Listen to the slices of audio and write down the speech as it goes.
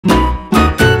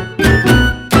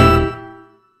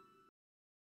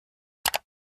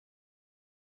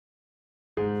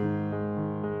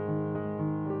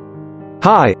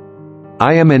Hi,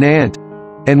 I am an ant,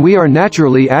 and we are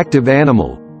naturally active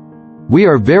animal. We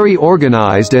are very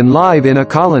organized and live in a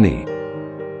colony.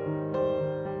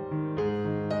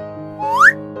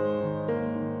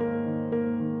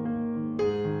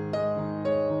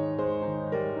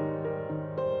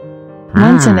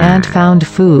 Once an ant found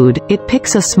food, it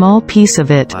picks a small piece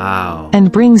of it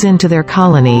and brings into their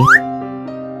colony.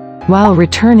 While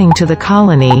returning to the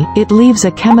colony, it leaves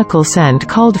a chemical scent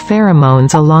called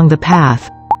pheromones along the path.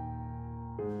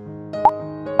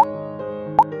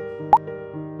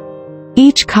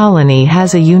 Each colony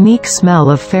has a unique smell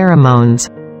of pheromones.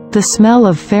 The smell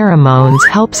of pheromones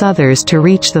helps others to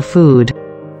reach the food.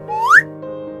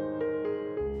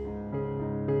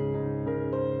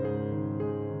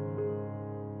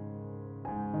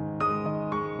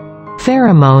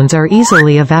 Pheromones are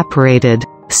easily evaporated.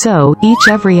 So,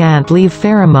 every ant leave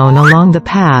pheromone along the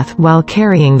path while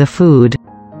carrying the food.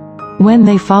 When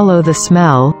they follow the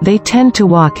smell, they tend to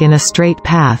walk in a straight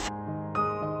path.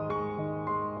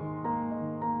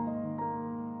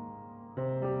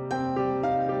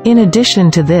 In addition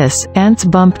to this, ants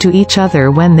bump to each other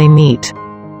when they meet.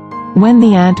 When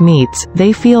the ant meets,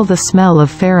 they feel the smell of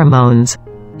pheromones.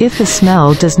 If the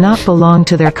smell does not belong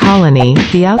to their colony,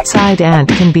 the outside ant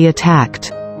can be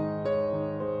attacked.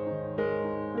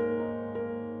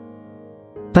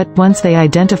 But once they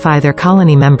identify their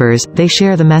colony members, they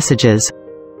share the messages.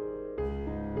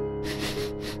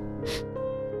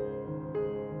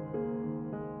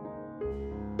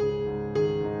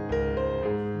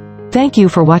 Thank you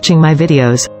for watching my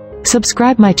videos.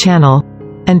 Subscribe my channel,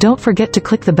 and don't forget to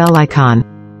click the bell icon.